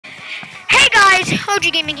guys,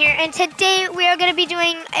 OG Gaming here, and today we are going to be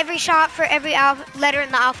doing every shot for every letter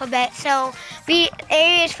in the alphabet. So,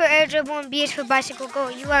 A is for air dribble and B is for bicycle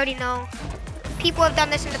goal. You already know. People have done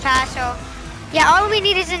this in the past, so yeah, all we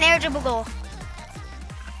need is an air dribble goal.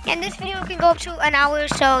 And this video can go up to an hour,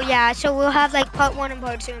 so yeah, so we'll have like part 1 and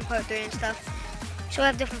part 2 and part 3 and stuff. So we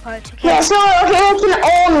have different parts, okay? Yeah, so okay, it can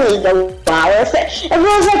only go an hour. If it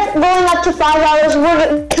was like going up to 5 hours, we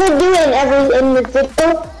could do it in the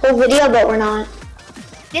whole video, but we're not.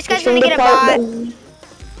 This guy's gonna get a bot.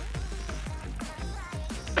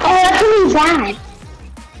 Oh, that's gonna be bad.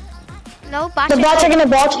 No, bots. The bots are gonna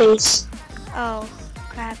ball chase. Oh,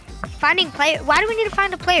 crap. Finding player. Why do we need to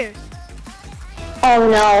find a player? Oh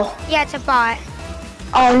no. Yeah, it's a bot.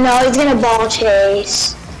 Oh no, he's gonna ball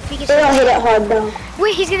chase. They don't hit it hard though.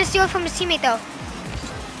 Wait, he's gonna steal it from his teammate though.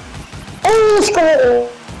 Oh, let's go.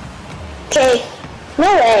 Okay.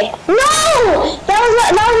 No way. No! That was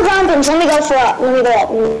a ground pinch. Let me go for it. Let me go up.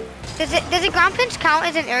 Does a ground pinch count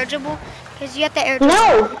as an air dribble? Because you have to air dribble.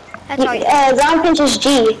 No. That's all you ground pinch is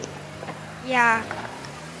G. Yeah.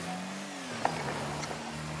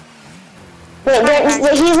 Wait,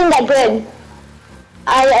 he isn't that good.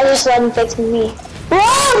 I just let him fix me.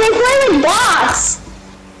 Whoa, they play with bots!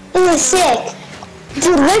 This is sick.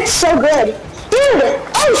 Dude, looks so good. Dude,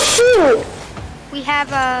 oh shoot! We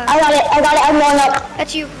have I got it, I'm going up.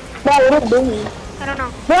 That's you. Bro, what are you doing? I don't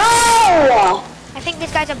know. Bro! I think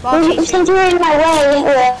this guy's a ball chaser. Since you're in my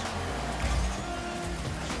way.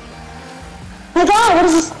 Oh my god, what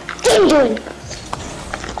is this game doing?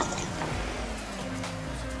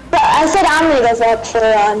 But I said I'm gonna go for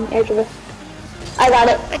air dribble. I got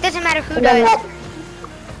it. It doesn't matter who does.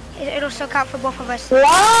 It'll still count for both of us. Wow!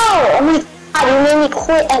 Oh my god, you made me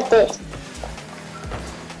quit at this.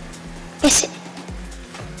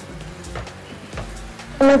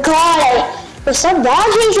 Oh my god, we're so bad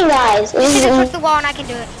chasing, guys. Just hit it with the wall and I can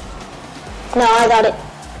do it. No, I got it.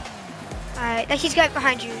 Alright, he's right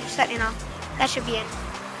behind you, just letting you know. That should be it.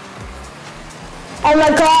 Oh my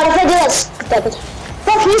god, if I do that stupid.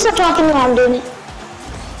 Bro, can you stop talking while I'm doing it?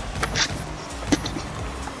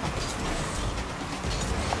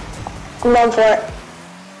 I'm going for it.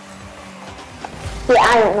 Yeah,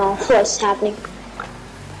 I don't know what's happening.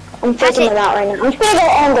 I'm freaking it out right now. I'm just gonna go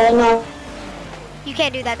on goal now. You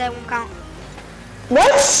can't do that, that won't count.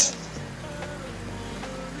 What?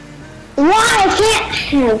 Why? I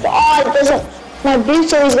can't. Oh, it doesn't. My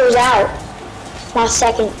boost always goes out. Last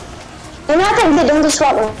second. You're not that good, don't just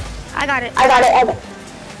swap me. I got it. I got it.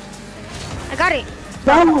 I got it.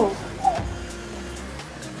 No.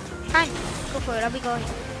 Fine, go for it, I'll be going.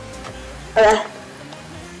 Okay.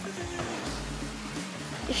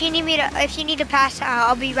 If you need to pass,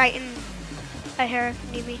 I'll be right here if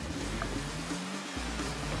you need me.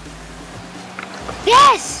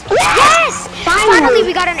 Yes! Yes! Finally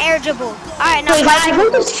we got an air dribble. Alright, now guys,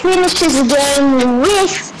 we just finished this game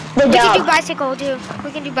with the dub. We can do bicycle, dude.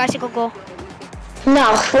 We can do bicycle goal.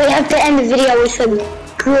 No, we have to end the video with a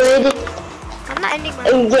good I'm not ending my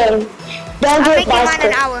game. Don't do it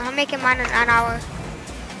bicycle. I'm making mine an hour.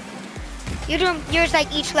 You're doing yours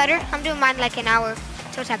like each letter. I'm doing mine like an hour.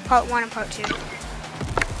 So it's like part 1 and part 2.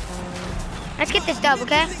 Let's get this dub,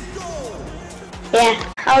 okay?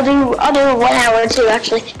 Yeah, I'll do 1 hour too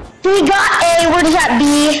actually. We got A, where does that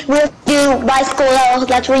B? We'll do bicycle L,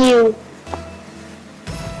 that's where you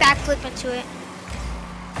backflip into it.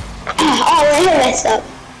 Oh, we're gonna mess up.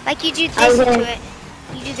 Like you do this into it.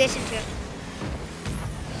 You do this into it.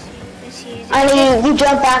 I mean, you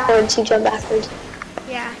jump backwards,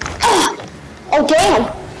 Yeah. Oh damn!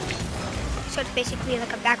 So it's basically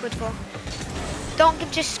like a backwards goal. Don't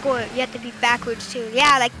just score it, you have to be backwards too.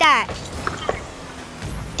 Yeah, like that.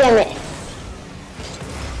 Damn it.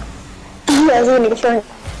 I was gonna go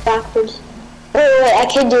backwards. Wait, I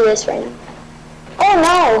can do this right now. Oh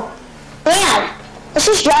no! Damn! Let's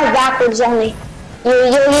just drive backwards only.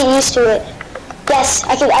 You'll get used to it. Yes,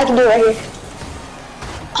 I can do it right here.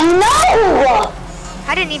 Oh no!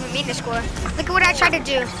 I didn't even mean to score. Look at what I tried to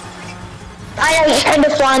do. I know, you tried to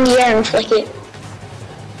fly in the air and flick it.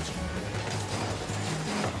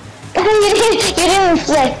 You didn't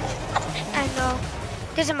flick. I know.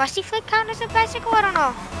 Does a musty flick count as a bicycle? I don't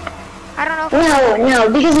know. No,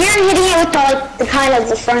 because you're hitting it with the kind of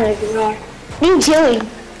the front of your car. What are you doing?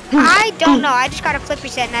 I don't know. I just got a flip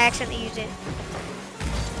reset and I accidentally used it.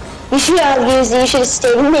 You should have used it. You should have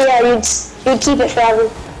stayed in there. You'd keep it forever.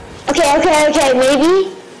 Okay.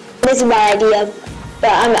 Maybe this is my idea,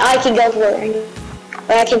 but I can go for it.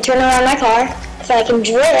 Or I can turn around my car. If I can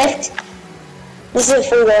drift, this is a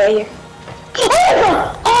free goal right here.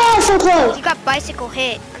 Oh, so close. You got bicycle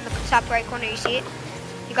hit in the top right corner. You see it?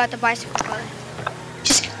 You got the bicycle color.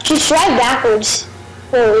 Just drive backwards.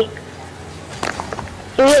 Slowly.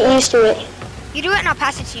 You get used to it. You do it and I'll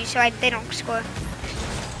pass it to you so they don't score.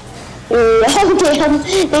 Oh damn,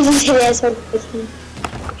 they just hit us with me.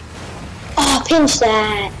 Oh, pinch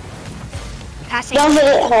that. Passing. Don't hit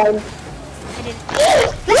it hard. I didn't.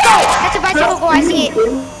 Let's go! That's a bicycle goal, I see it.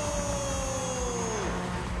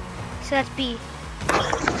 So that's B.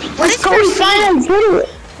 What is for C?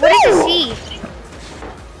 What is a C?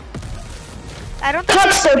 I don't think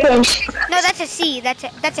Cups or pinch. No, that's a C. That's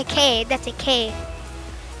a K. That's a K.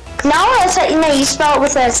 No, that's a, no, you spell it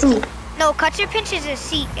with a C. No, cuts or pinch is a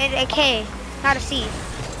C, a K, not a C.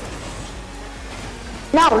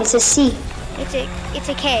 No, it's a C. It's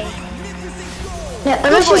a K. Yeah,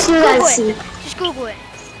 let's just do that C. Just Google it.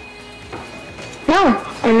 No,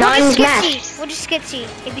 and mine is math. We'll just skip C.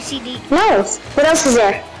 A, B, C, D. No, what else is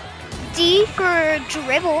there? D for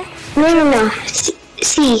dribble. No.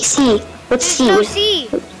 C. What's C? There's no C.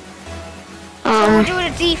 We'll do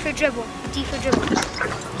it a D for dribble. D for dribble.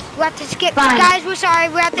 We'll have to skip. Fine. Guys, we're sorry.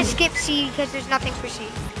 We'll have to skip C because there's nothing for C.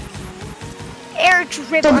 Air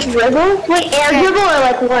dribble. The dribble? Wait, air dribble or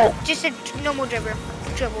like what? Just a normal dribble.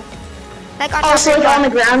 Dribble. Like on Oh, so like on the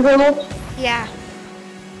ground dribble? Yeah.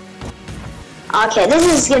 Okay, this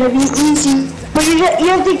is gonna be easy. But you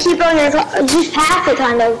have to keep on your, just pass it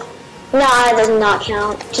kind of. Nah, it does not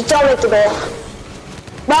count. Just don't make the goal.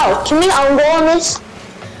 Bro, can we own goal on this?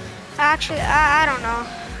 Actually, I don't know.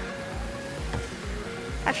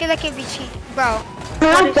 I feel like it'd be cheap. Bro.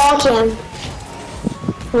 We're not blocking.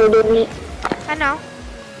 We're doing it. I know.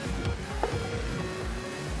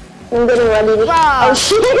 I'm getting ready to. Wow. Oh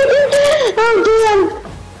shit! Oh damn!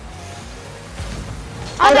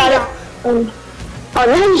 I got it.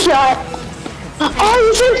 Nice shot. Oh,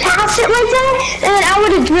 you should pass it like that, and then I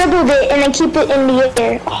would have dribbled it and then keep it in the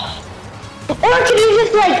air. Or could you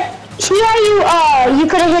just like see how you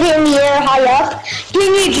could have hit it in the air high up? Can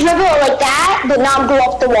you dribble it like that, but not go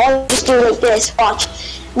up the wall? Just do it like this. Watch.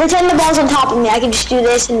 Pretend the ball's on top of me. I can just do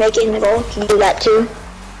this and make it in the goal. Can you do that too?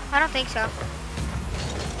 I don't think so.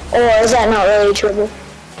 Or is that not really a dribble?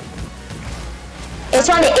 It's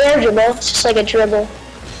not an air dribble, it's just like a dribble.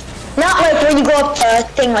 Not like where you go up a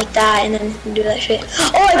thing like that and then do that shit.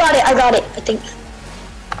 Oh, I got it, I think.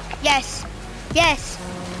 Yes.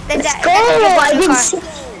 Let's go!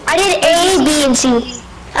 I did A, B, and C.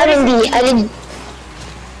 I did B, I did...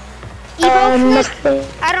 Evo flip?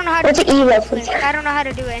 I don't know how to do it. What's an Evo flip? I don't know how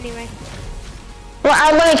to do it anyway. Well,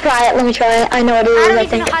 let me try it. I know what it is, I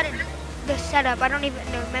think. I don't even know how to do the setup. I don't even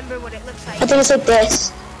remember what it looks like. I think it's like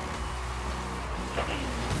this.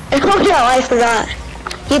 Oh no, I forgot.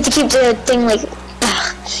 You have to keep the thing like...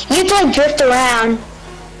 You have to like drift around.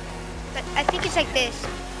 But I think it's like this.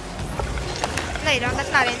 No, you don't.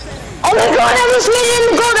 That's not it. Oh my god, I almost made it in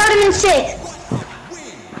the goal. That would have been sick.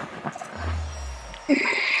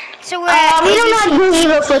 So we're at we don't know how to do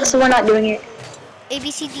Evo flick, so we're not doing it. A, B,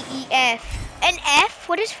 C, D, E, F. An F?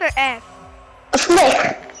 What is for F? A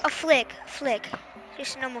flick. A flick.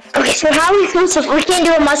 Just a normal flick. Okay, so how are we supposed to... We can't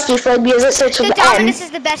do a musty flick because it starts with The M. Dominus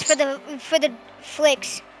is the best for the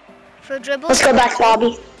flicks. For dribbles. Let's go back to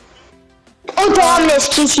lobby. Oh, Dominus,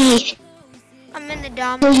 GT. I'm in the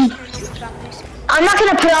Dominus. I'm not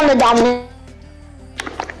gonna put on the Dominus.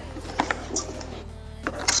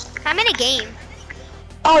 I'm in a game.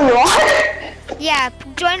 Oh, you are? Yeah,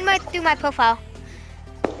 join through my profile.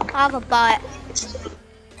 I'll have a bot.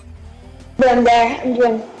 But I'm there. I'm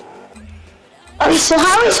doing... Okay, so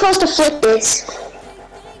how are we supposed to flick this?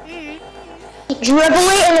 Dribble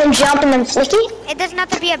it and then jump and then flick it? It doesn't have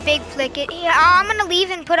to be a big flick. I'm gonna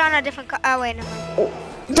leave and put on a different. Oh wait, no.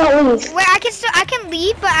 Don't leave. Wait, I can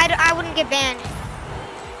leave, but I wouldn't get banned.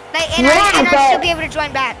 Like, and Yeah, I'd still be able to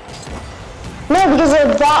join back. No, because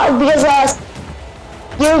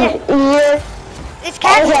you're. It's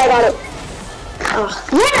casual. Okay, I got it. Oh.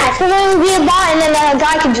 Yeah, so then it would be a bot and then a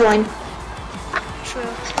guy can join. True.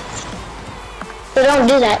 So don't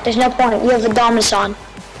do that. There's no point. You have a Dominus on.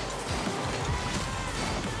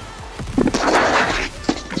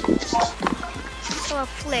 So a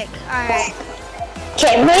flick. Alright.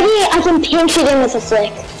 Okay, maybe I can pinch it in with a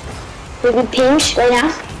flick. Maybe pinch right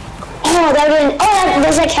now. Oh,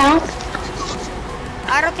 does that count?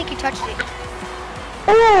 I don't think you touched it.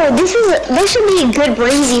 Oh, this should be a good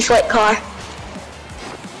breezy flick car.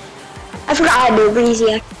 I forgot how to do a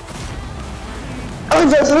breezy. Oh,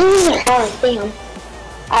 the breezes are hard. Damn.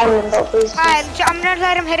 I remember breezes. Alright, I'm gonna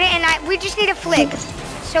let him hit it, and we just need a flick.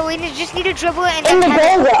 So we just need to dribble it and in the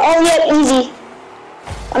then goal. Oh yeah, easy.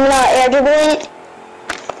 I'm gonna air dribble it.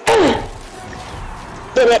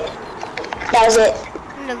 Did it. That was it.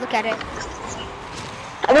 I'm gonna look at it.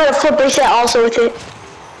 I'm gonna flip reset also with it.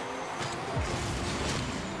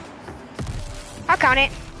 count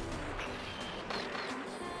it.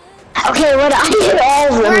 Okay, what? I hit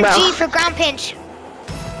all of them, We're bro. on G for ground pinch.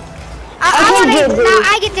 Okay, good. Now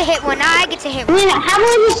I get to hit one. Now I get to hit one. I mean, how about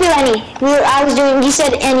I just do any? I was doing. You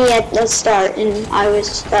said any at the start, and I was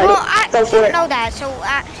starting. Well, I go for didn't it. know that, so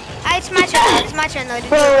it's my turn. It's my turn though. To do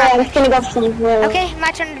Wait, ground I'm pinch. gonna go for something. Okay,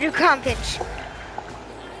 my turn to do ground pinch.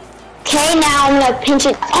 Okay, now I'm gonna pinch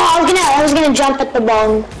it. Oh, I was gonna jump at the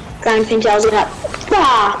ball and ground pinch. I was gonna.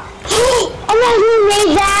 Ah! Oh my! You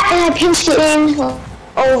made that, and I pinched it in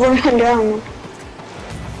over and under.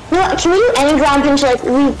 No, can we do any ground pinch like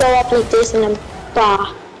we go up like this and then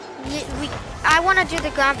bah? I want to do the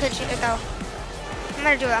ground pinch though. I'm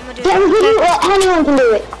gonna do it. I'm gonna do Yeah, it. we can do it. Anyone can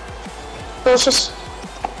do it. So it's just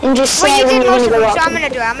and just Well, say you when did you're most gonna of go it, up. so I'm gonna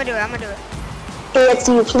do it. I'm gonna do it. I'm gonna do it. Okay, that's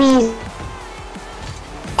you, please.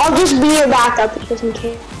 I'll just be your backup just in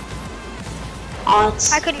case. Oh,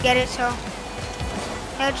 I couldn't get it, so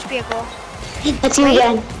that'll just be a goal. That's you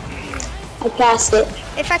again. I passed it.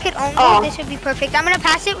 If I could own goal, this would be perfect. I'm gonna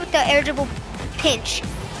pass it with the air dribble pinch.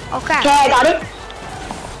 Okay. Okay, I got it.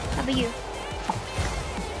 How about you?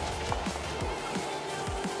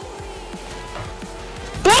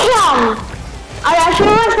 Damn! I actually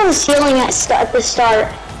went for the ceiling at the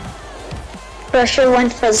start. For sure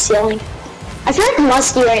went for the ceiling. I feel like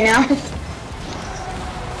musty right now.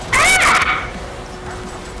 Ah!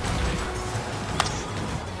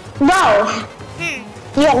 No!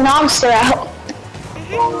 You got Nomster out.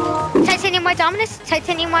 Titanium White Dominus,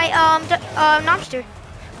 Titanium White Nomster.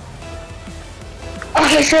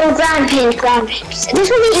 Okay, so ground pinch. This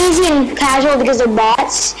will be easy and casual because they're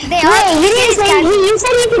bots. They are. Wait, you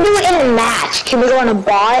said you could do it in a match. Can we go on a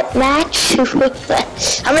bot match? I'm gonna go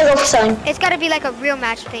for something. It's gotta be like a real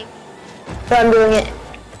match thing. But I'm doing it.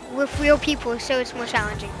 With real people, so it's more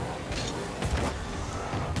challenging.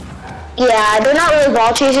 Yeah, they're not really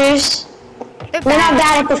ball chasers. They're They're not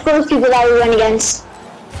bad at the first people that we run against.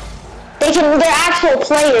 They're actual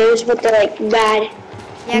players, but they're like bad.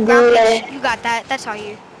 Yeah, ground pinch. You got that. That's all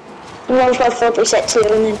you. I'm going for 4% too,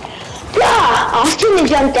 and then I was gonna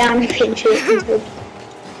jump down and pinch it.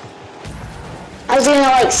 I was gonna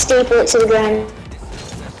like staple it to the ground.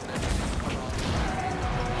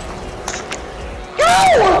 No!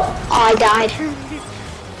 Oh, I died.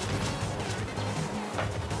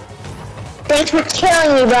 Thanks for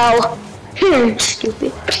killing me, bro.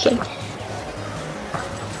 Stupid. Okay.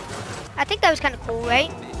 I think that was kind of cool, right?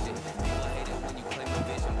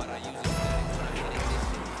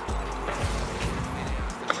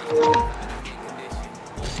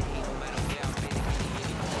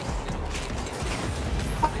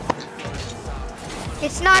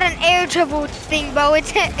 It's not an air dribble thing, bro.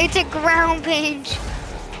 It's a ground pinch,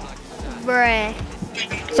 bruh.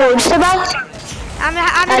 So just about. I'm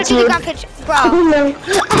gonna do the ground pinch, bro. I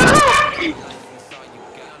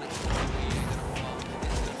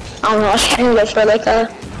don't know. I can go for like a.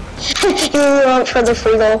 You went for the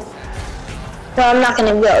free goal. No, I'm not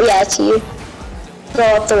gonna go. Yeah, it's you. Go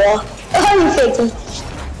up the wall. Oh, you faked him.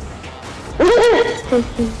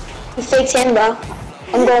 You faked him, bro.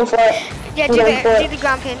 I'm going for it. Yeah, do the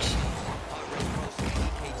ground pinch.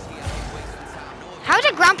 How is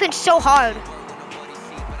a ground pinch so hard?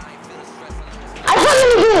 I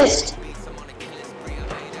haven't boost.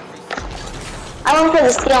 I went for the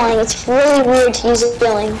ceiling. It's really weird to use a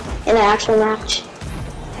ceiling in an actual match.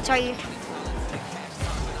 That's all you.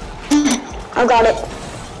 I got it.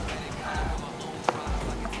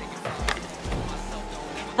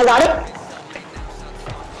 I got it.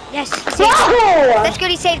 Yes, he saved it. That's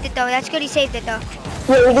good he saved it though. That's good he saved it though.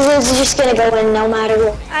 Yeah, because it's just gonna go in no matter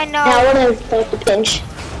what. I know. Now we're gonna put the pinch.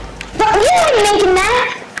 But you weren't making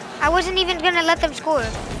that. I wasn't even gonna let them score.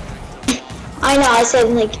 I know, I said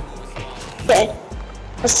like, okay.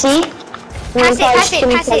 Let's see.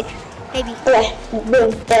 Pass it. Maybe. Okay,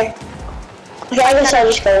 boom, there. Okay, I guess I'll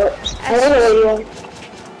just go. I don't know where you are.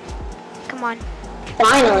 Come on.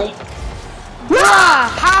 Finally. Bruh,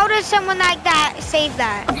 how does someone like that save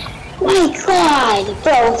that? My God,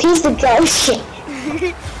 bro, he's the ghost.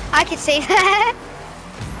 I could save that.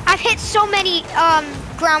 I've hit so many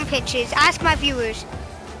ground pitches. Ask my viewers.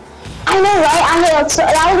 I know, right?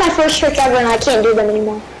 That was my first trick ever, and I can't do them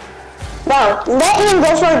anymore. Bro, let him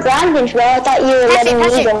go for a ground pinch, bro. I thought you were letting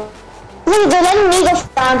me go. Look, they're letting me go for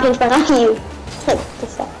a ground pinch, but not you. What the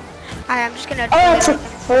fuck? Alright, I'm just gonna. Oh, it's a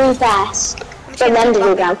free pass for them to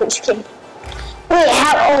do ground pinch. Wait,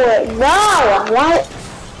 how? Oh, wait, wow, what?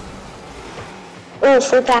 Oh,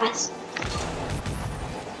 free pass.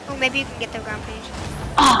 Oh, maybe you can get the ground pinch.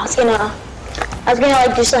 Oh, I was gonna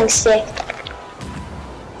like do something sick.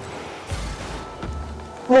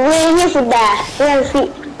 We're waiting here for that.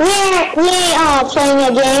 We ain't playing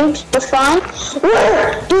a game for fun.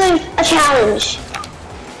 We're doing a challenge.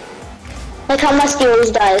 Like how Muskie always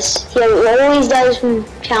does. He always does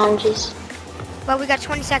challenges. Well, we got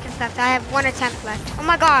 20 seconds left. I have 1 attempt left. Oh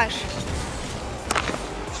my gosh.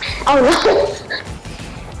 Oh no.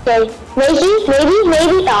 Okay, maybe.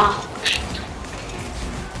 Oh.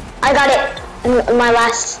 I got it. My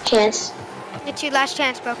last chance. It's your last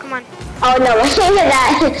chance, bro. Come on. Oh no, I can't get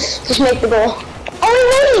that. Just make the goal. Oh,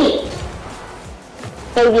 maybe.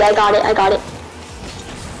 Maybe I got it.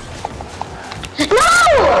 No!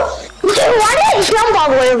 Why did it jump all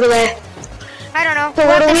the way over there? I don't know. So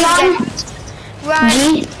what are we on? We're on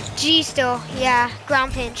G? G still. Yeah,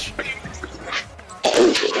 ground pinch.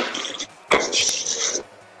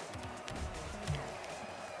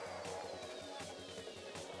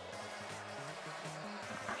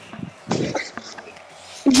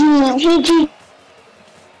 G.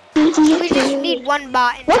 We just need one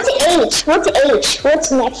bot. What's H?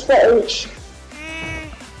 What's next for H?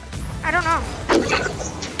 I don't know.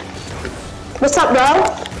 What's up, bro?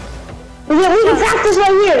 We can practice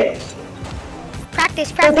right here.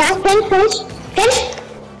 Practice. Pinch.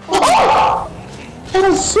 Oh! That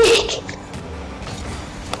was sick.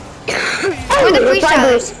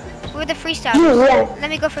 We're the freestylers. Yeah. Let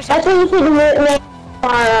me go for That's something. what you should make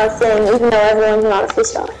our thing, even though everyone's not a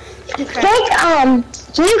freestyler. Okay.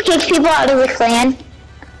 Can you kick people out of the clan?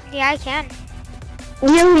 Yeah, I can. You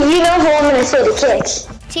know who I'm gonna say to kick.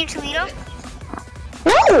 Team Toledo?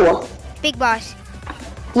 No! Big boss.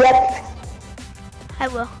 Yep. I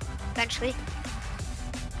will. Eventually.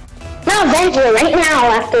 Not eventually, right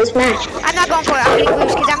now after this match. I'm not going for it. I'm getting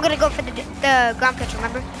boost because I'm gonna go for the ground pitch,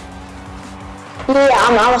 remember? Yeah,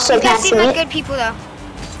 I'm also You guys seem passing like it. good people though.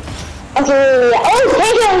 Okay, yeah. Oh,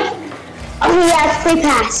 thank you! Oh yeah, free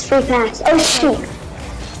pass. Oh shoot.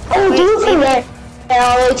 Oh, Wait, do it from there. And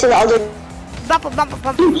all the way to the other. Bump.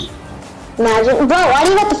 Imagine. Bro, why do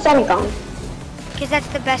you got the Fennegon? Because that's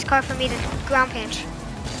the best car for me to ground pinch.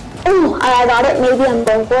 Oh, I got it. Maybe I'm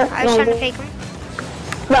going for it. I was trying to fake him.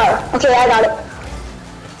 No. Okay, I got it.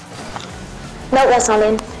 No, that's not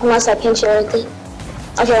in. Unless I pinch it right there.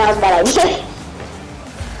 Okay, that was a bad idea.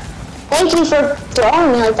 Thank you for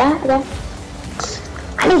throwing me like that. Okay.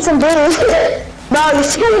 I need some boost. Bro, you're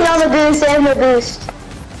spending all the boost and the boost.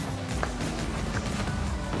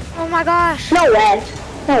 Oh my gosh. No way.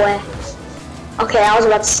 Okay, I was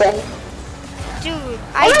about to say. Dude,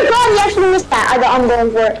 Oh my god, you actually missed that. I'm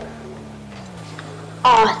going for it.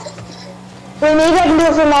 Wait, maybe I can do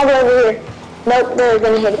it from all the way over here. Nope, they're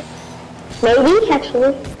gonna hit it. Maybe,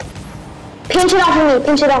 actually. Pinch it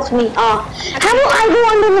off of me. How about I go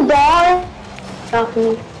under the bar? Off of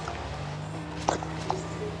me.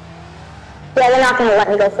 Yeah, they're not gonna let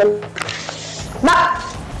me go for it. But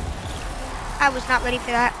I was not ready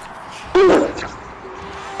for that.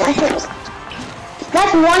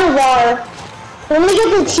 that's one of our. When we get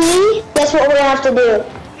the T, that's what we're gonna have to do.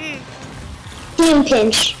 Team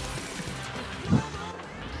pinch.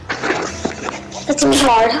 That's gonna be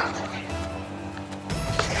hard.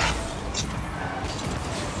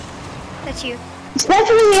 That's you.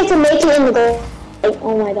 Especially when we have to make it in the goal. Like,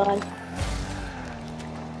 oh my god.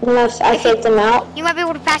 Unless I faked them out. You might be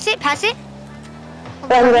able to pass it.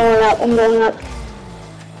 But I'm going up.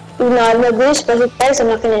 Even though I have no boost, but who cares? I'm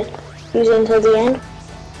not gonna use it until the end.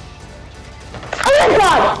 Oh my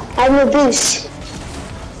god! I have no boost.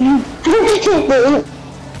 You didn't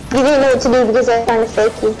know what to do because I was trying to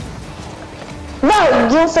fake you. No,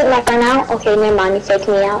 you don't fake my friend out? Okay, never mind, you fake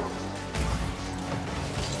me out.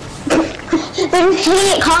 They're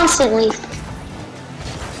hitting it constantly.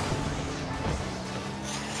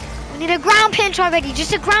 We need a ground pinch already.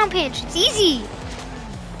 Just a ground pinch. It's easy.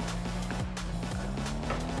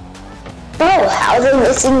 Bro, how are they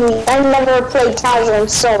missing me? I've never played casual in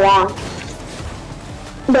so long.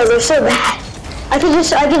 Bro, they're so bad. I could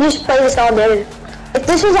just play this all day. If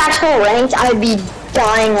this was actual ranked, I'd be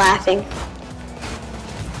dying laughing.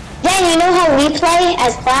 Then you know how we play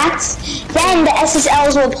as plats? Then the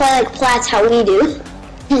SSLs will play like plats how we do.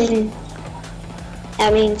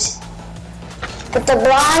 That means. But the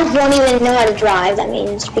blondes won't even know how to drive, that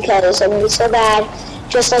means, because they're gonna be so bad.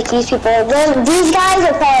 Just like these people. These guys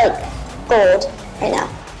are probably like gold right now.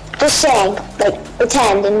 Just saying, like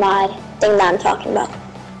pretend in my thing that I'm talking about.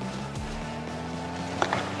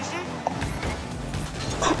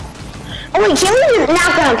 Oh wait, can we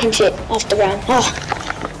not ground pinch it off the ground? Oh.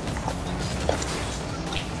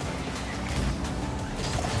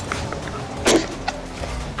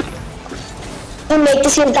 Make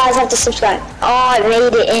this, you guys have to subscribe. Oh, I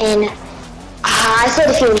made it in. I said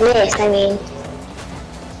if you missed, I mean.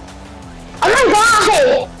 Oh my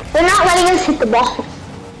god! They're not letting us hit the ball.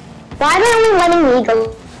 Why are they only letting me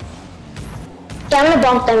go? Yeah, I'm gonna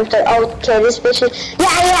bump them. Okay, this bitch is...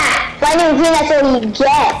 Yeah. Lightning green, that's what you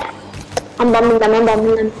get. I'm bumping them.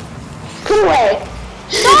 Get away.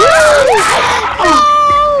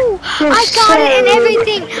 No! I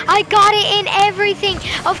got it in everything.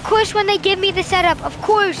 Of course, when they give me the setup, of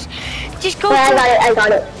course. Just go for it. I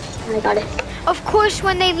got it. Of course,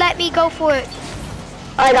 when they let me go for it.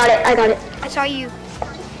 I got it. I saw you.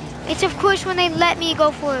 It's of course when they let me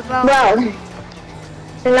go for it, bro. Bro.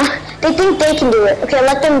 They think they can do it. Okay,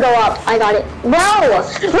 let them go up. I got it. Bro!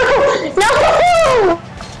 No!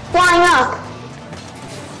 Flying up.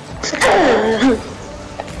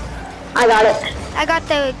 I got it. I got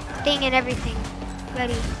the thing and everything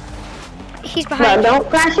ready. He's behind. Bro, don't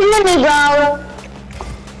crash into me, bro.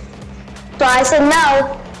 So I said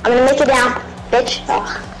no. I'm gonna make it down, bitch. Oh.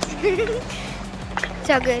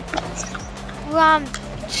 So good.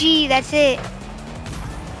 Gee, that's it.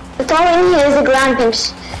 That's all we need is a ground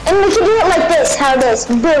pinch. And we can do it like this, how it is.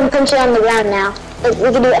 Boom, punch it on the ground now. Like,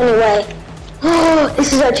 we can do it anyway. Oh,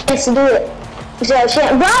 this is our chance to do it. This is our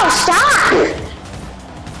chance. Bro, stop!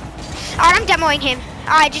 Alright, I'm demoing him.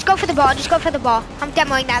 Alright, just go for the ball. I'm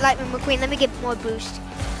demoing that Lightning McQueen. Let me get more boost.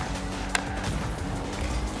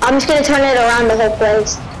 I'm just gonna turn it around the whole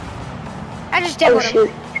place. I just demoed him.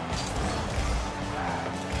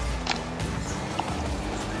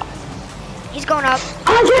 He's going up.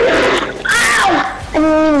 Ow! I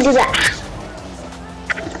didn't even do that.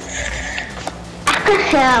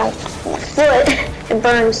 Ow. Foot. It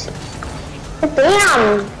burns.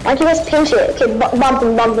 Damn! Why'd you guys pinch it? Okay, bump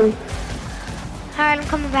him. Alright, I'm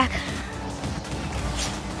coming back.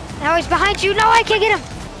 Now he's behind you. No, I can't get him.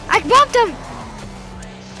 I bumped him.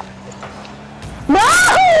 No!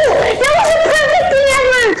 That was a perfect thing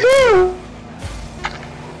ever, too!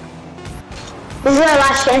 This is our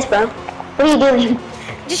last chance, bro. What are you doing?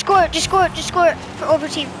 Just score it for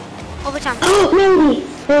overtime. Maybe.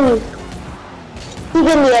 You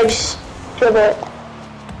give me edge. Dribble it.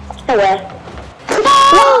 No way. Oh!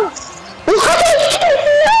 No! We're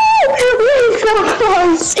so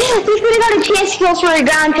close. We could have got a chance to go for a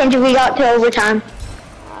ground pinch if we got to overtime.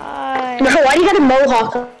 Bro, why do you got a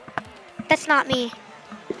mohawk? That's not me.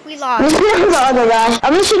 We lost. This is the other guy.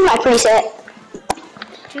 I'm gonna shoot my preset.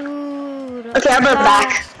 Dude. Okay, I'll be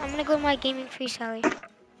back. I'm gonna go to my gaming free Sally.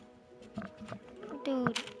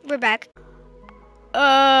 Dude, we're back.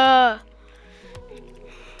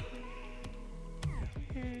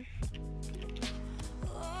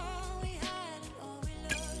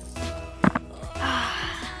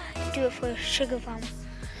 Do it for Sugar Bomb.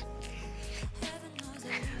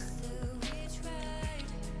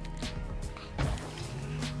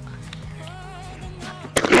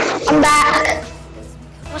 I'm back.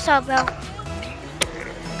 What's up, Belle?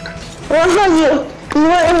 Where were you? You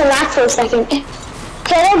were in the map for a second.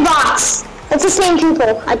 Taylor Box. It's the same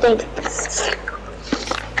people, I think. It's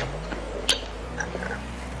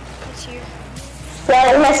you. Yeah,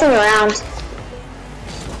 they're messing around.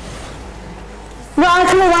 No, I'm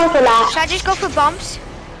coming around for that. Should I just go for bumps?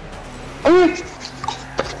 You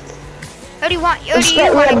want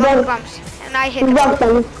to go for bumps? And I hit bump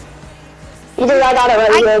them. You did, I got it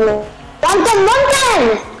right here. Bump them!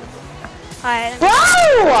 Alright.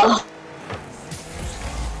 Whoa!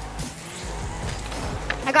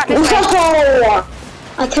 I got this way.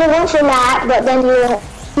 I could have went for that, but then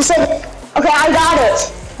you said, okay, I got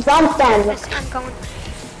it. Bump them. Yes, I'm going.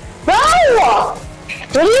 Whoa!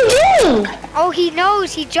 What are you doing? Oh, he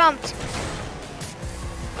knows. He jumped.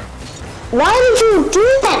 Why did you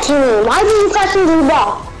do that to me? Why did you touch me to the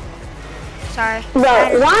ball? Sorry.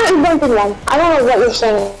 Bro, why aren't you bumping them? I don't know what you're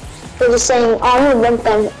saying. You're just saying, oh, I'm gonna bump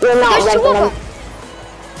them. You're not There's bumping them.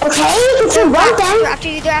 Okay, you can still bump them.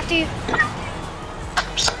 They're after you.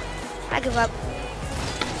 I give up.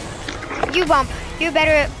 You bump. You're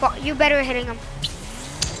better at hitting them.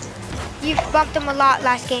 You've bumped them a lot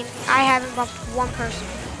last game. I haven't bumped one person.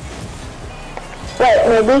 Wait,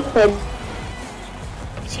 maybe.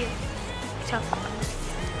 It's you. So.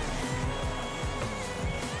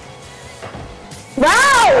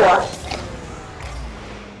 Wow!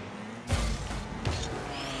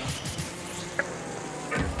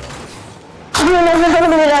 I don't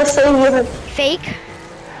know what I was saying. Fake?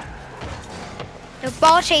 They're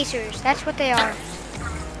ball chasers. That's what they are.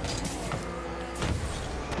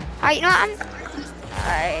 Alright, you know what?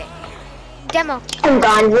 Alright. Demo. I'm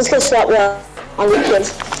gone. Let's go swap real on the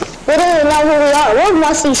kids. We don't even know who we are. We're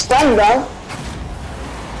Musty's friend, bro.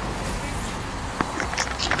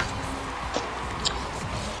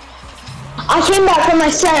 I came back from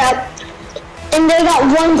my setup, and they got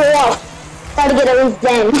one goal off. Gotta get a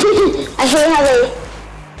revenge. I hate how they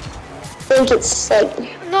think it's like...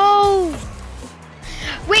 No!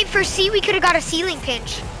 Wait, for C we could have got a ceiling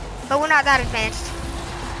pinch. But we're not that advanced.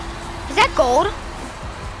 Is that gold?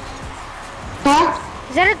 Huh?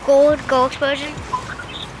 Is that a gold explosion?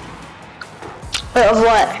 Wait, of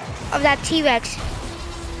what? Of that T-Rex.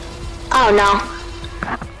 Oh no.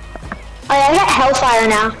 Oh yeah, I got Hellfire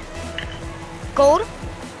now. Gold?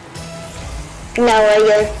 No,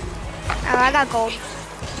 regular. Oh, I got gold.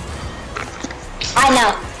 I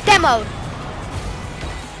know. Demo.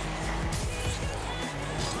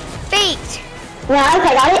 Faked. No,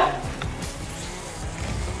 okay, got it.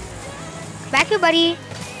 Back here, buddy.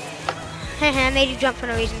 I made you jump for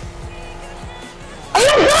no reason. Oh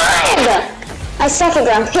my god! I suck at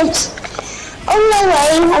ground pitch. Oh no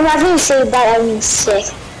way, I'm not gonna say that, I'm sick.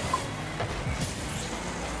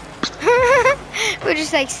 We're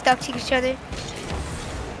just like stuck to each other.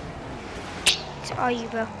 It's all you,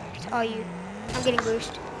 bro. It's all you. I'm getting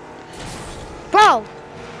boost. Bro!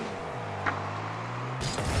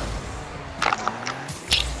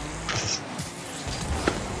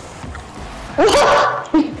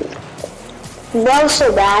 That was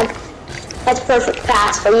so bad. That's perfect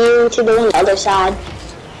pass for you to go on the other side.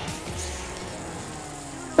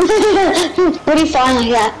 What do you find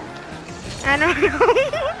like that? I don't know.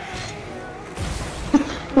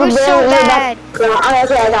 We're so bad. Oh,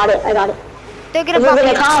 okay, I got it. They're gonna We're bump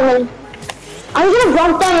gonna it. call them. Are we gonna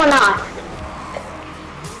bump them or not?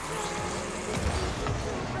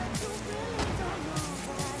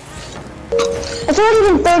 It's already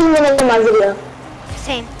been 30 minutes in my video.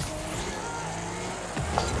 Same.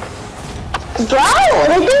 Bro,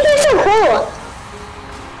 they think they're so cool.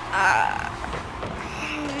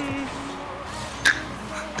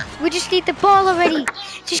 We just need the ball already.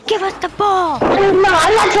 Just give us the ball. No,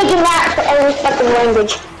 I'm not taking that for every fucking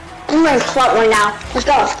language. I'm gonna flop right now. Let's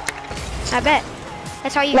go. I bet.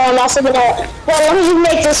 That's all you. No, I'm also gonna... Well, let me just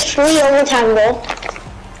make this free overtime goal.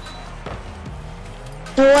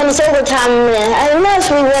 When it's overtime, I don't know if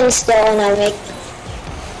we win still and I make...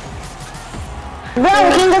 Bro, we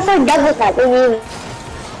can go for a double tap.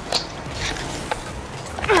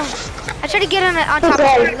 I tried to get on top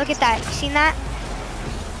of it. Look at that. You seen that?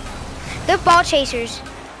 They're ball chasers.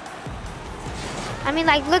 I mean,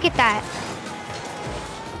 like, look at that.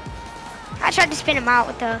 I tried to spin him out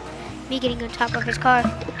with me getting on top of his car.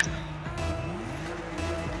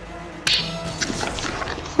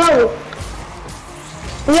 Bro.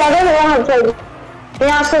 Yeah, they're the one who played. You're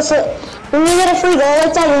not supposed to... When you get a free goal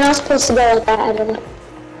like that, you're not supposed to go like that. I don't know.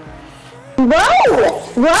 Bro!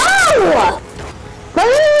 Bro! Bro,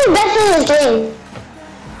 you're the best in this game.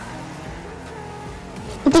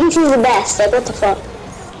 He thinks he's the best. Like, what the fuck?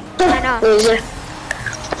 I know. Loser.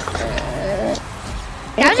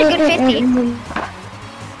 That was a good 50.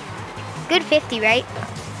 Good 50, right?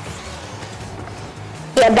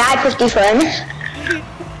 Yeah, bad 50 for him.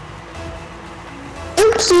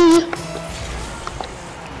 Oopsie.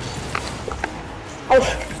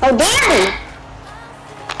 Oh damn!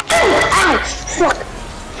 Ow! Fuck.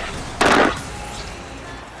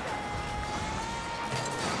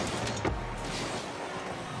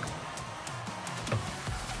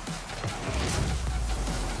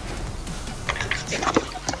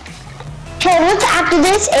 Okay, what's after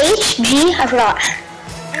this? H? G? I forgot.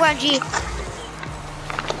 What, G?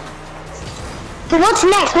 So what's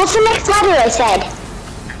next? What's the next letter I said?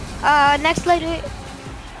 Next letter.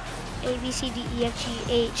 A, B, C, D, E, F, G,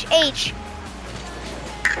 H. H.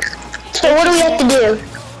 So what do we have to do?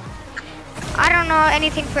 I don't know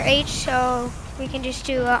anything for H, so we can just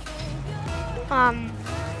do,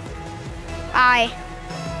 I.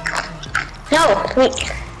 No, wait.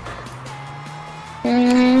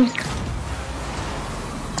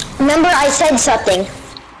 Remember I said something.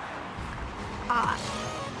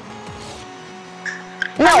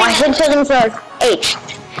 No, I said something for H.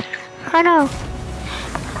 I know.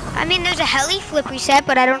 I mean, there's a heli flip reset,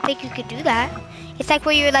 but I don't think you could do that. It's like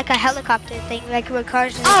where you're like a helicopter thing, like where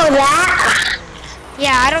cars. Oh, that?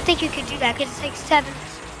 Yeah, I don't think you could do that because it's like 7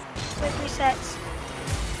 flip resets.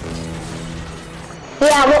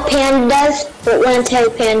 Yeah, what Panda does. What one tell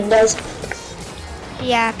Panda does.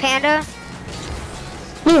 Yeah, Panda.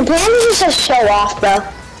 Dude, Panda's just a show off, bro.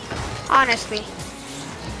 Honestly,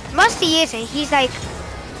 Musty isn't. He's like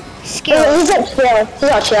skilled. He's up chill. He's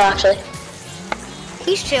not chill, actually.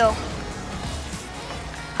 He's chill.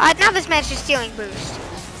 Now this man's just stealing boost.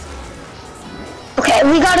 Okay,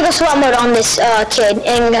 we gotta go SWAT mode on this kid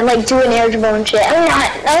and like do an air dribble and shit. I mean,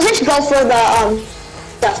 let's just go for the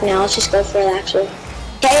stuff now. Let's just go for it actually.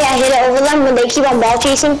 Okay, I hit it over them when they keep on ball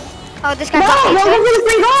chasing. Oh, this guy. No, don't go for the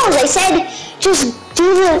free goals. I said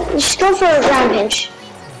just go for a ground pinch.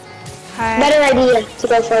 Right. Better idea to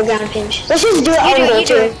go for a ground pinch. Let's just do it You own goal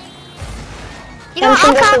too. You know,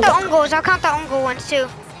 I'll count the own goals. I'll count the own goal ones too.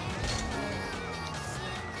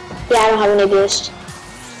 Yeah, I don't have any boost.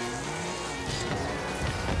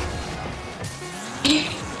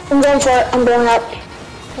 I'm going for it. I'm going up.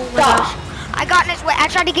 Oh my gosh. I got in his way. I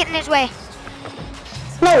tried to get in his way.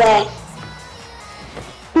 No way.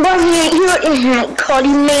 But God,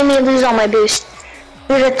 you made me lose all my boost.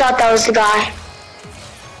 You would have thought that was the guy.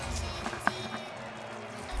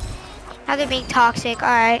 Now they're being toxic.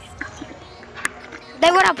 Alright.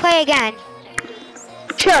 They want to play again.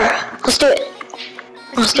 Sure. Let's do it.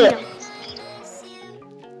 Let's do it.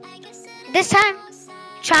 This time,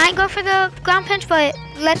 try and go for the ground pinch, but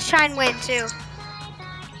let's try and win too.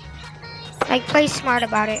 Like, play smart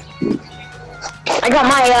about it. I got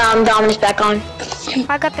my dominance back on.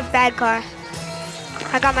 I got the bad car.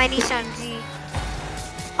 I got my Nissan Z.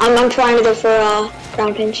 I'm trying to go for a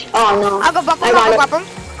ground pinch. Oh no. I'll go bump him, I got him.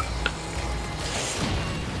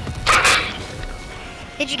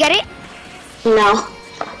 Did you get it? No.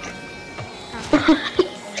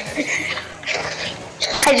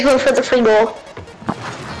 I just went for the free goal.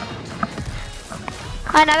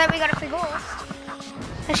 Now that we got a free goal,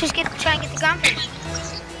 let's just try and get the ground pinch.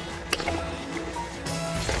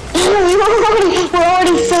 We're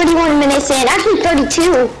already 31 minutes in. Actually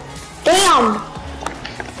 32. Damn.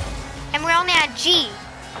 And we're only at G.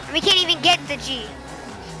 And we can't even get the G.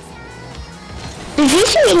 The G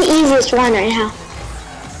should be the easiest one right now.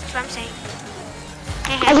 That's what I'm saying.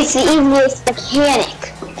 Like it's the easiest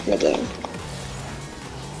mechanic in the game.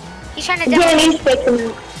 He's trying to demo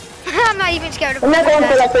me. I'm not even scared of him. I'm not going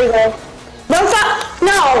for that free goal.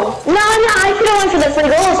 No, I could have went for the free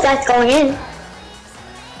goal if that's going in.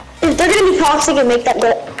 If they're gonna be toxic and make that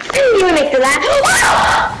goal, you would make that.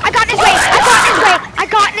 I got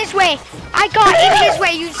in his way! I got in his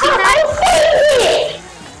way! You see that?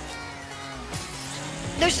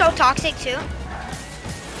 They're so toxic too.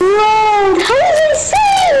 Bro, that was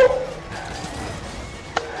insane!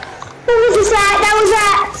 What was this at? That was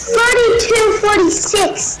at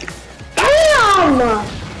 32-46. Damn!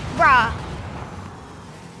 Bruh.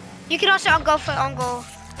 You can also go for on goal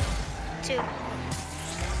too.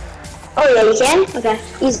 Oh yeah, you can? Okay,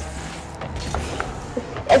 easy.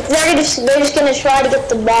 They're just gonna try to get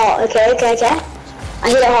the ball. Okay. I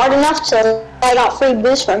hit it hard enough, so I got free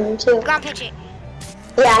boost from him too. Go on, pitch it.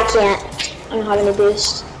 Yeah, I can't. I don't have any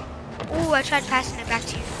boost. Ooh, I tried passing it back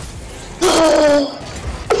to you.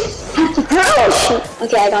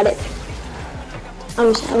 Okay, I got it.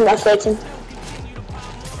 I'm faking.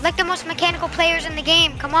 Like the most mechanical players in the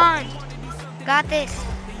game. Come on. Got this.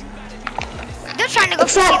 They're trying to go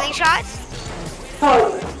for stealing shots.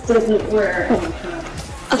 Oh, doesn't work.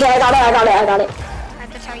 Okay, I got it.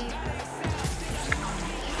 That's how you.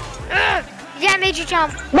 Yeah, I made you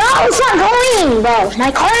jump. No, it's not going, bro.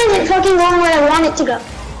 My car isn't fucking going where I want it to go.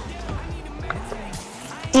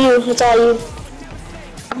 It's all you.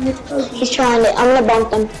 He's trying to. I'm gonna bump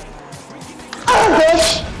them. Oh,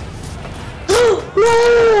 bitch.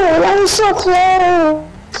 No, that was so close.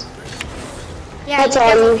 Yeah, that's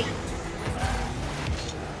all you.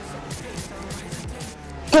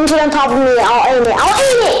 Pinch it on top of me. I'll aim it.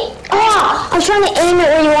 Oh, I was trying to aim it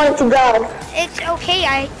where you want it to go. It's okay.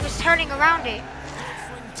 I was turning around it.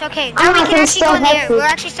 It's okay. Now we can actually go in the air. We're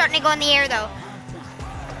actually starting to go in the air though.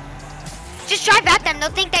 Just drive at them. They'll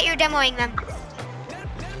think that you're demoing them.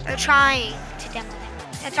 Or trying to demo them.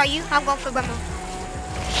 That's all you? I'm going for demo.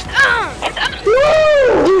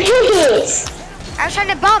 Woo! You hit it! I was trying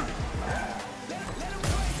to bump.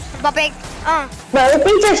 Bumping. Bro, the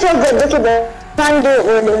things are so good. Look at that. Trying to do what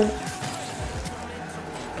we're doing.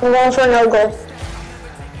 I'm going for no goal.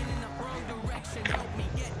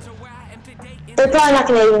 They're probably not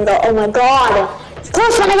gonna even go. Oh my god. Of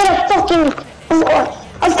course when I get a fucking...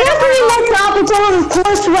 Of course when you mess up, it's all of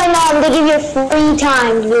course when they give you free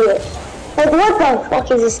time to do it. Like what the fuck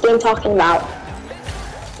is this game talking about?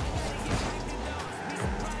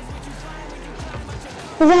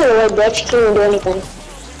 This is a real bitch, you can't even do anything.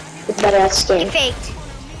 It's better at this game. You faked.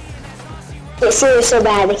 It's seriously so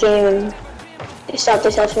bad they can't even stop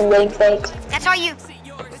themselves from getting faked. That's all you.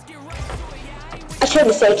 I tried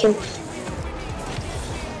to fake him.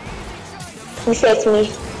 He faked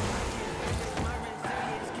me.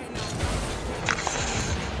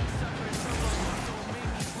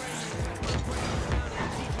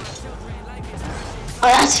 Oh,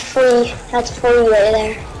 that's free. That's free right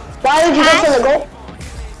there. Why would you go for the goal?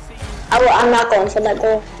 I'm not going for that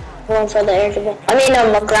goal. I'm going for the air dribble. I mean,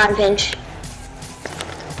 no, my ground pinch.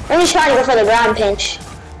 I'm just trying to go for the ground pinch.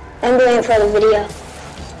 I'm doing it for the video.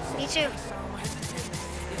 Me too.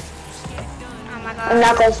 Oh my god. I'm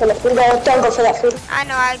not going for the free goal. Don't go for that free. I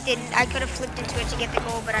know I didn't. I could have flipped into it to get the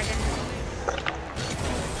goal, but I didn't.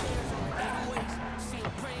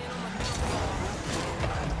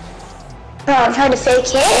 Oh, I'm trying to fake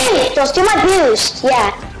it. Don't steal my boost.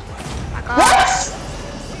 Yeah. Oh my god. What?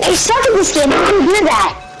 I suck at this game. How do you do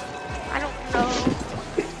that? I don't know.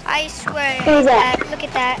 I swear. Look at that. Look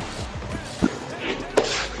at that.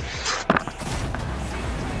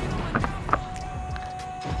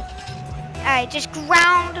 Alright, just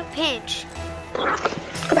ground pinch.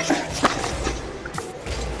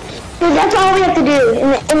 Dude, that's all we have to do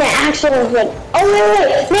in the actual thing. Oh,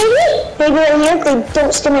 wait. Maybe right here if they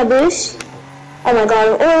don't steal my boost. Oh my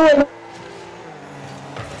god. Oh, wait.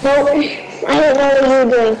 Nope. I didn't know what you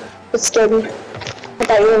were doing. It scared me. I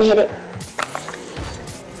thought you were gonna hit it.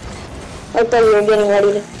 I thought you were getting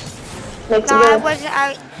ready to make the No, I goal.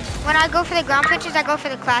 wasn't. When I go for the ground pitches, I go for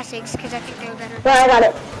the classics because I think they're better. Well, I got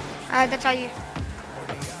it. That's all you.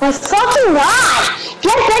 My fucking god!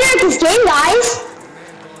 Get better at this game, guys!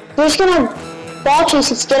 You're just gonna ball chase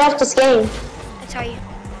it. Get off this game. That's all you.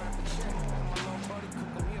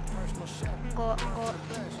 Go.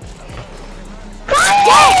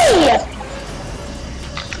 Hey!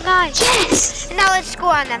 Nice. Yes! And now let's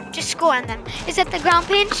score on them. Just score on them. Is that the ground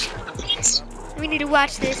pinch? We need to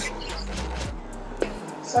watch this.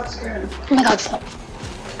 Subscribe. Oh my god, stop.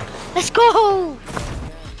 Let's go!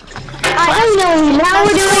 Finally, now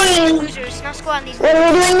we're doing... Losers. Now score on these. What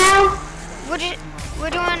are we doing now? We're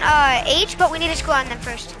doing H, but we need to score on them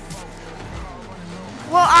first.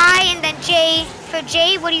 Well, I and then J. For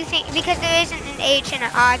J, what do you think? Because there isn't an H and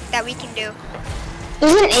an R that we can do.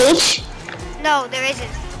 Is it H? No, there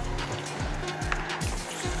isn't.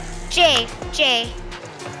 J. G.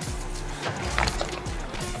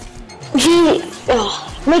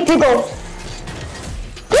 Oh, make the goal.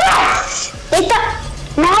 Yes! Make that.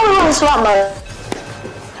 Now we're on swap mode.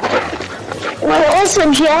 Wait,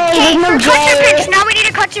 also J. There's no for cutter J. pinch. Now we need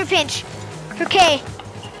a cutter pinch. For K.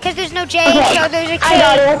 Because there's no J, Okay. so there's a K. I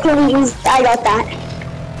got it. I got that.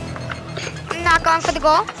 I'm not going for the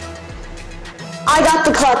goal. I got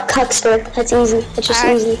the cuckster. That's easy. That's just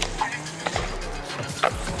Alright. easy.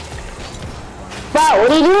 Wow,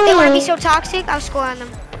 what are you doing? They want to be so toxic, I'll score on them.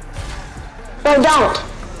 No, don't.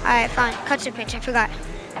 Alright, fine. Cutter pinch, I forgot.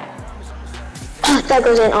 That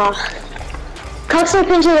goes in. Oh. Cuckster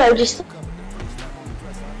pinches are just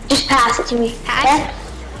pass it to me. Pass? Yeah?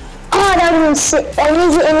 Oh, that would have been sick.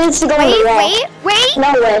 It needs to go in the wall. Wait.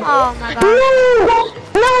 No way. Oh my god.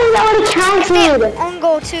 No, that would have counted. Own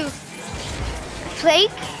goal too.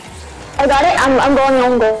 Flake? I got it. I'm going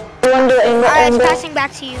on goal. I want to do it in Alright, goal. it's passing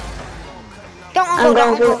back to you. Don't I'm own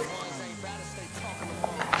going goal. for it.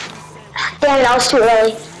 Damn it, I was too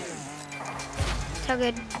early. So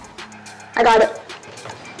good. I got it.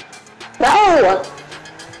 No!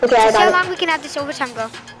 Okay, I See how got long it. we can have this overtime go.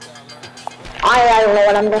 I don't know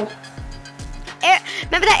what I'm doing.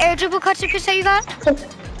 Remember that air dribble cutter pitch that you got?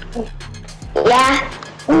 Yeah.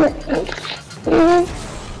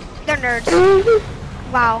 They're nerds.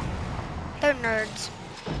 Wow. They're nerds.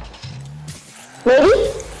 Maybe?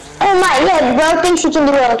 Oh my, yeah, bro thinks he can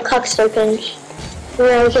do a cuckster pinch. You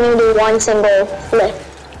know, he can even do one single flip.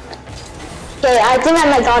 Okay, I think I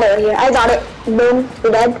might got it right here. I got it. Boom,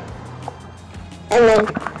 you're dead. And then,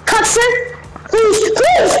 cuckster? Please,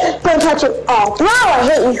 don't touch it. Oh, bro, I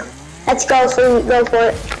hate you. Let's go for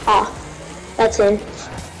it. Oh, that's in.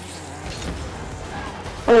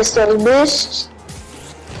 I'm gonna steal the boost.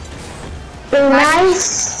 Very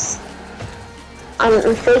nice.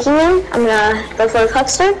 I'm faking him. I'm gonna go for a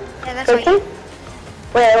cuckster. Yeah, that's what you...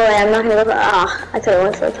 Wait, I'm not gonna go for, I could've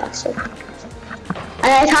went for a cuckster.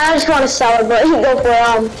 And I kinda just wanna sell it, but you go for,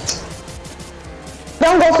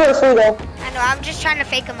 don't go for a free goal. I know, I'm just trying to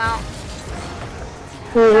fake them out.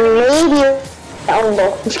 Maybe an own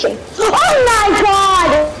goal. Just kidding. Oh my god!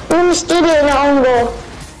 We almost did it in an own goal.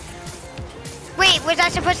 Wait, was I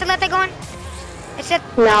supposed to let that go in? It said,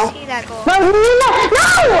 No. see that goal. No!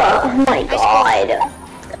 Oh my god.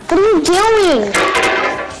 What are you doing?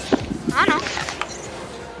 I don't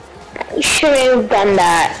know. You shouldn't have done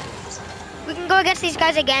that. We can go against these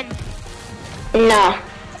guys again. No.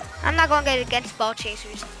 I'm not going against ball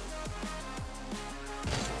chasers.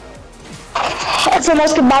 It's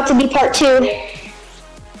almost about to be part 2.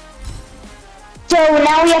 So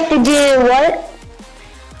now we have to do what?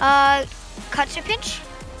 Cutter pinch?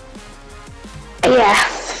 Yeah.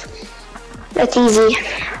 That's easy.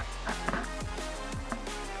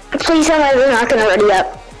 Please tell me they're not gonna ready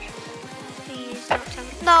up. Please don't tell me.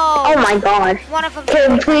 No. Oh my god. One of them.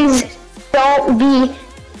 Okay, please don't be.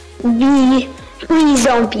 Please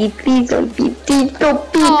don't be. Please don't be. Please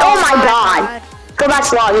don't be. Oh my god. Go back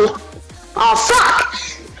to lobby. Oh fuck.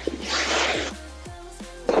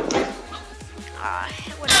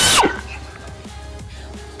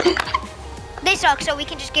 They suck, so we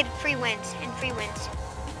can just get free wins and free wins.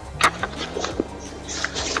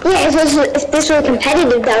 Yeah, if this were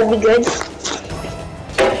competitive, that would be good.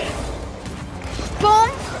 Boom!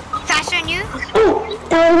 Faster than you. Ooh,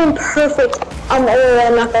 that would have been perfect. I'm not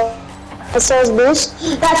gonna. I saw his boost.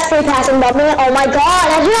 That's free passing button. Oh my god,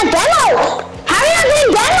 I do not demo! How are you not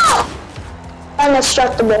getting demo?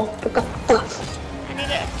 Undestructible. What the fuck? I need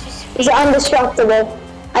it. Just He's undestructible.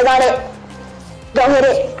 I got it. Don't hit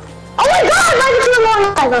it. Oh my god, right into the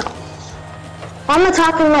wall. I'm not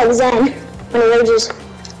talking like Zen when he rages.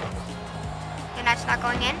 and that's not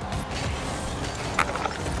going in.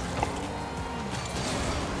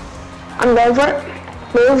 I'm going for it.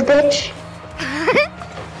 Move, bitch.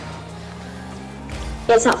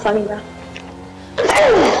 Yeah, it's not funny, bro.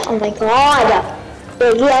 Oh my god.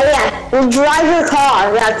 Yeah. You drive your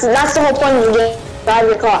car. That's the whole point of the game. Drive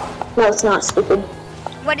your car. No, it's not, stupid.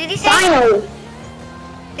 What did he say? Finally.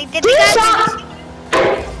 They did Do you that? stop?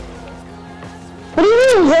 What do you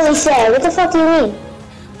mean, really say? What the fuck do you mean?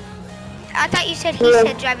 I thought you said he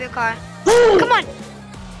said drive your car. Come on.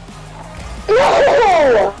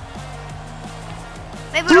 No!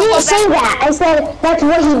 Maybe You we'll didn't go say back. that. I said that's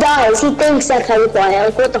what he does. He thinks that's how you play.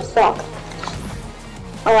 Like, what the fuck?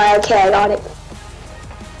 Alright, okay, I got it.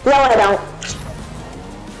 No, I don't.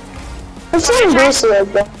 It's so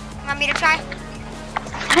bullshit, bro. Want me to try?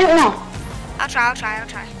 I don't know. I'll try.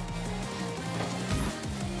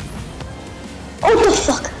 What the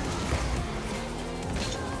fuck?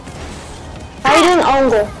 How are you doing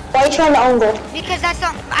angle? Why are you trying to angle? Because that's the,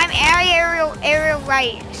 I'm aerial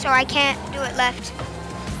right, so I can't do it left.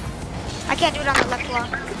 I can't do it on the left wall.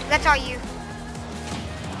 That's all you.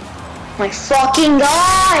 My fucking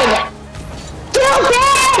god! Get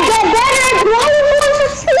back! Get better! Why are you going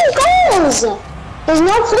for 3 goals? There's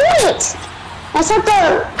no point! That's not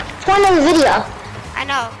the point of the video. I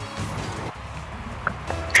know.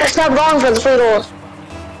 It's not wrong for the 3 goals.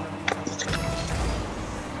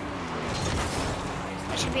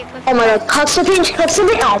 It should be a perfect. Oh my god, cuts the pinch,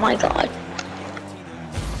 oh my god.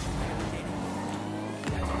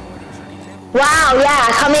 Wow, yeah,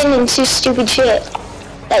 I come in and do stupid shit.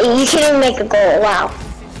 That you can't even make a goal, wow.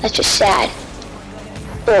 That's just sad.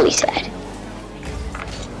 Really sad.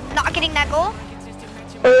 Not getting that goal?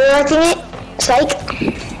 Overworking it? Psych?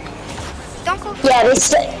 Don't go. Yeah,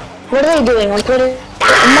 what are they doing? Like, what are...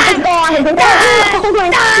 Oh my god! Oh my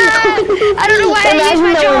god! I don't know why I used my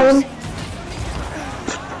Imagine jumps.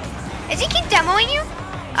 Is he keep demoing you?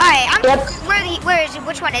 Alright, Yep. Where is it?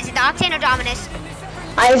 Which one? Is it the Octane or Dominus?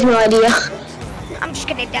 I have no idea. I'm just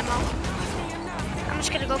gonna demo. I'm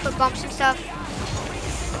just gonna go for bumps and stuff.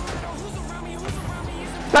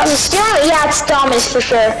 But still, yeah, it's Dominus for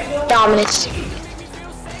sure. Dominus.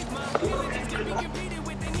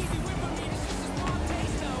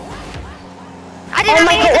 I didn't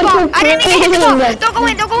mean to hit the ball. I didn't mean to hit the ball.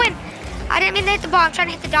 Don't go in. I didn't mean to hit the ball. I'm trying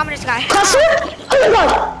to hit the Dominus guy. Cluster? Oh my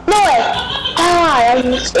god! No way! Ah,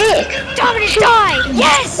 I'm sick. Dominus died!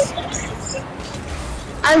 Yes!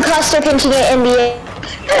 I'm cluster pinching it in the air.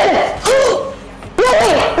 No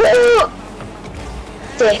way!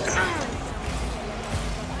 Sick.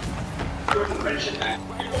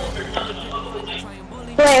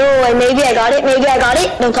 Wait, maybe I got it,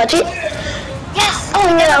 don't touch it. Yes! Oh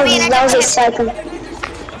no, that was a hit. second.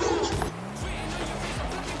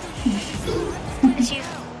 It's you.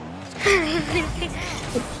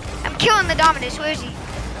 I'm killing the Dominus. Where is he?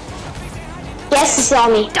 Yes, he saw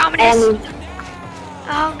me. Dominus!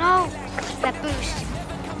 Oh no! That boost.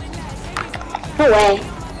 No way.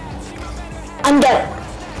 I'm dead.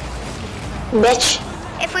 Bitch.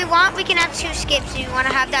 If we want, we can have 2 skips. Do you want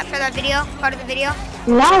to have that for that video? Part of the video?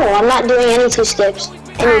 No, I'm not doing any 2 skips.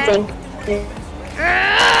 Anything.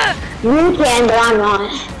 You can, but I'm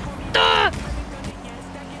not.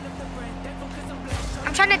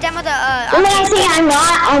 I'm trying to demo the When I say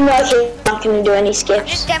I'm actually not going to do any I'm skips.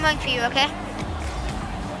 just demoing for you, okay?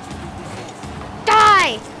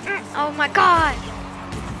 Die! Oh my god!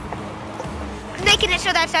 I'm making it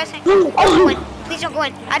so that's us. Don't go in. Please don't go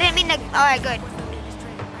in. I didn't mean to. Alright, good.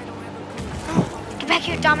 Get back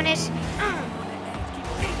here, Dominus.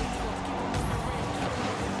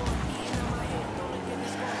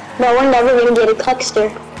 No, we're never going to get a cuckster.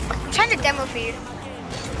 I'm trying to demo for you.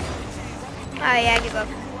 Oh yeah, I give up.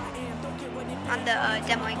 On the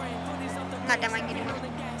demoing. Not demoing anymore.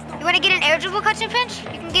 You want to get an air dribble catch and pinch?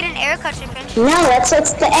 You can get an air catch and pinch. No, that's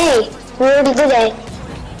the A. We already did A.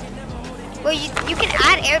 Well, you can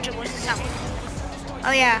add air dribbles to something.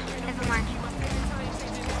 Oh yeah, never mind.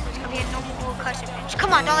 It's gonna be a normal catch and pinch.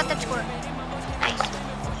 Come on, don't let them score. Nice.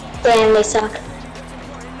 Damn, they suck.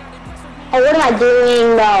 Oh, what am I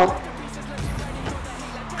doing, bro?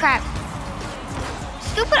 Crap.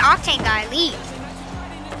 Stupid Octane guy, leave.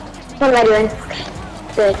 What am I doing? Okay,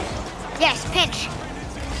 good. Yes, pinch.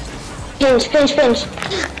 Pinch, pinch, pinch.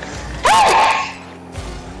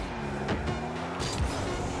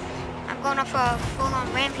 I'm going off a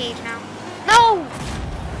full-on rampage now. No!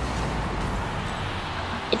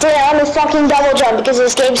 It didn't let me fucking double jump because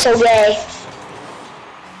this game's so gay.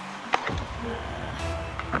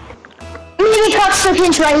 Maybe cuts the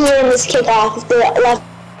pinch right here in this kickoff if the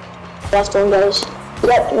left one goes.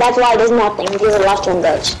 Yep, that's why it does nothing because the left one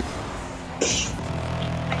goes.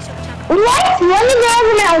 What? When did that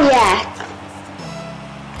over now? Yeah.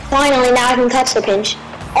 Finally, now I can cut the pinch.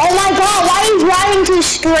 Oh my god, why are you driving too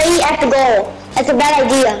straight at the goal? That's a bad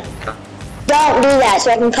idea. Don't do that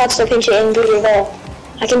so I can cut the pinch it into your goal.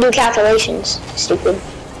 I can do calculations, stupid.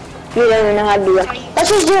 You don't even know how to do that. Let's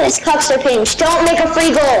just do this cuckster pinch. Don't make a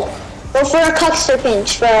free goal. Go for a cuckster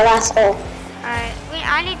pinch for our last goal. Alright, wait,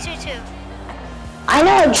 I need to too. I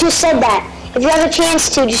know, I just said that. If you have a chance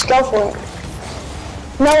to, just go for it.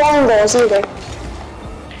 No own goals either.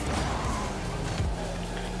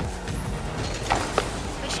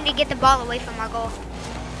 We just need to get the ball away from our goal.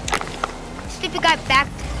 Stupid guy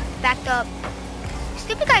backed up.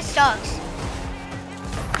 Stupid guy sucks.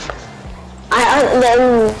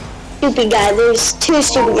 The stupid guy. There's two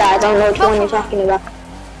stupid guys. I don't know which one you're talking about.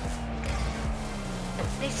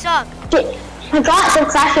 They suck. I got some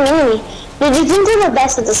crashing enemy. Did you think they're the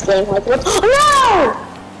best at this game? Like, what? Oh, no!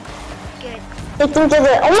 Good. They think they're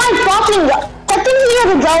the. Oh my fucking god! I think you're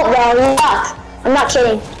the goat, bro. Yuck. I'm not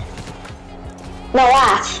kidding. No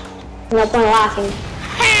laugh. No point laughing.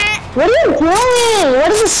 What are you doing?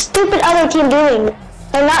 What is this stupid other team doing?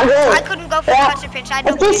 They're not good. I couldn't go for the catcher pinch. I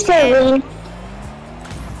don't This understand.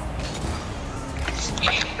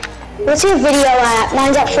 What's your video at?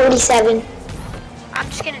 Mine's at 47. I'm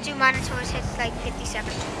just gonna do mine until it hits like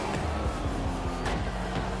 57.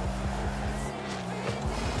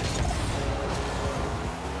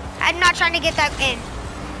 I'm not trying to get that in.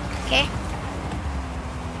 Okay?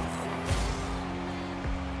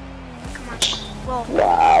 Come on. Roll.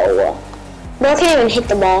 Wow. Bro can't even hit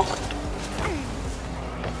the ball.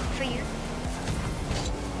 For you.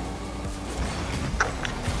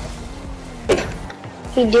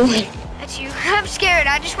 What are you doing? That's you. I'm scared.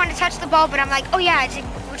 I just want to touch the ball, but I'm like, oh yeah,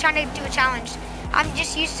 we're trying to do a challenge. I'm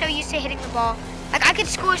just so used to hitting the ball. Like, I could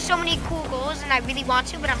score so many cool goals, and I really want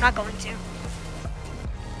to, but I'm not going to.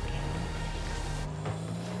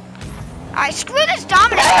 Alright, screw this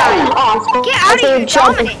Dominus guy. Oh, Get out of here,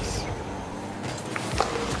 Dominus.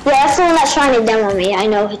 Yeah, that's the one that's trying to demo me. I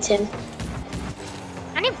know it's him.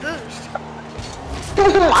 I need boost.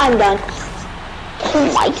 I'm done.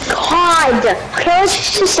 Oh my god. Okay,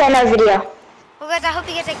 let's just end our video. Well guys, I hope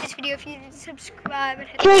you guys like this video. If you didn't subscribe and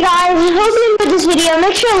hit Okay guys, I hope you enjoyed this video.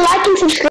 Make sure to like and subscribe.